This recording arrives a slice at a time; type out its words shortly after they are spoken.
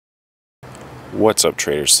What's up,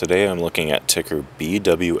 traders? Today I'm looking at ticker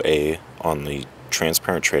BWA on the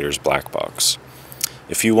Transparent Traders Black Box.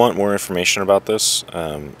 If you want more information about this,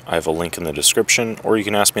 I have a link in the description, or you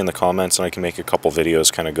can ask me in the comments and I can make a couple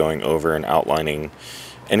videos kind of going over and outlining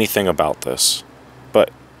anything about this.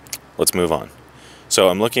 But let's move on. So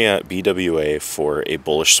I'm looking at BWA for a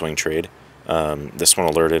bullish swing trade. This one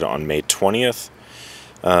alerted on May 20th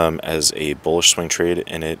as a bullish swing trade,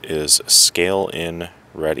 and it is scale in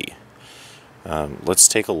ready. Let's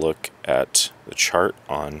take a look at the chart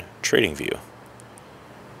on TradingView.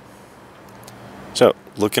 So,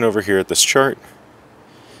 looking over here at this chart,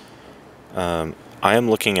 I am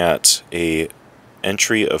looking at a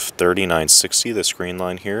entry of 39.60, this green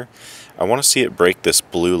line here. I want to see it break this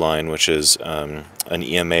blue line, which is an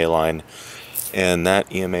EMA line, and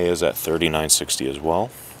that EMA is at 39.60 as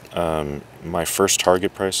well. My first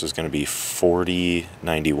target price is going to be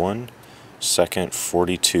 40.91. Second,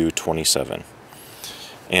 42.27,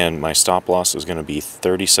 and my stop loss is going to be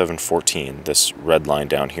 37.14, this red line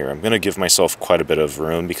down here. I'm going to give myself quite a bit of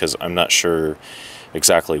room because I'm not sure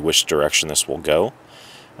exactly which direction this will go,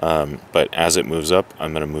 but as it moves up,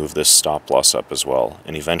 I'm going to move this stop loss up as well,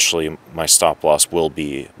 and eventually my stop loss will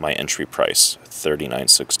be my entry price,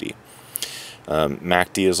 39.60.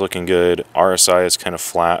 MACD is looking good. RSI is kind of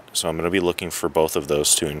flat, so I'm going to be looking for both of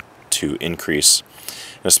those to increase.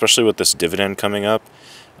 And especially with this dividend coming up,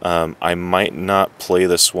 I might not play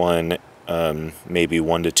this one maybe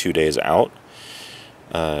 1 to 2 days out.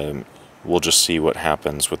 We'll just see what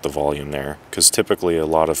happens with the volume there, because typically a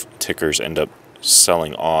lot of tickers end up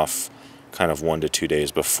selling off kind of 1 to 2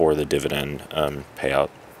 days before the dividend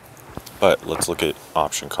payout. But let's look at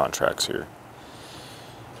option contracts here.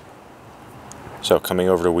 So coming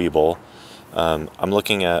over to Webull, I'm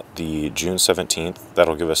looking at the June 17th.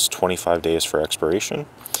 That'll give us 25 days for expiration.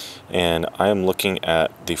 And I am looking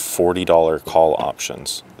at the $40 call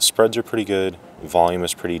options. The spreads are pretty good. Volume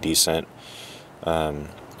is pretty decent.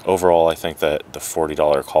 Overall, I think that the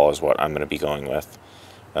 $40 call is what I'm going to be going with.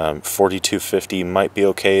 42.50 might be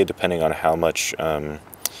okay, depending on how much of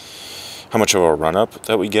a run-up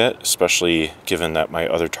that we get, especially given that my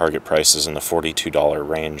other target price is in the $42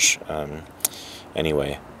 range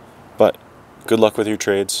anyway. But good luck with your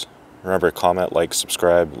trades. Remember, comment, like,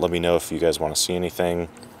 subscribe. Let me know if you guys want to see anything.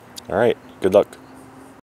 All right, good luck.